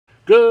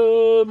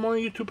Good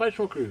morning, YouTube Pie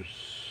Smokers.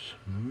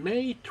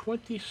 May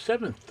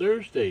 27th,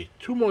 Thursday.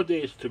 2 more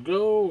days to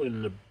go,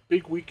 and the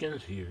big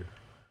weekend's here.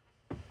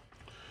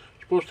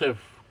 Supposed to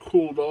have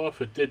cooled off.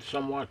 It did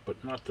somewhat,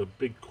 but not the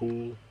big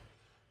cool.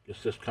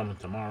 Guess that's coming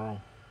tomorrow.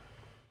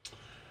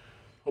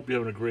 Hope you're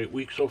having a great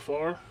week so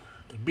far.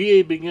 Be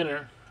a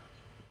beginner.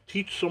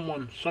 Teach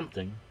someone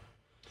something.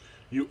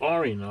 You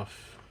are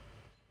enough.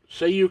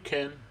 Say you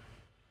can.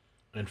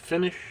 And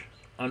finish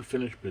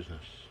unfinished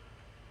business.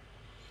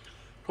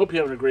 Hope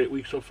you're having a great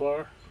week so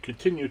far.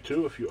 Continue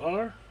to if you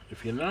are.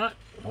 If you're not,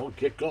 well,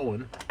 get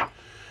going.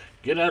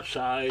 Get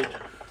outside.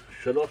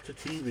 Shut off the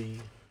TV.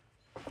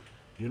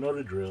 You know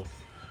the drill.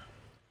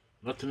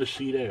 Nothing to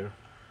see there.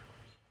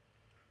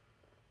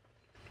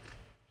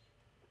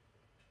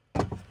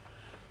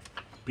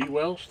 Be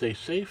well, stay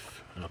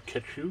safe, and I'll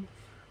catch you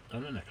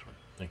on the next one.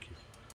 Thank you.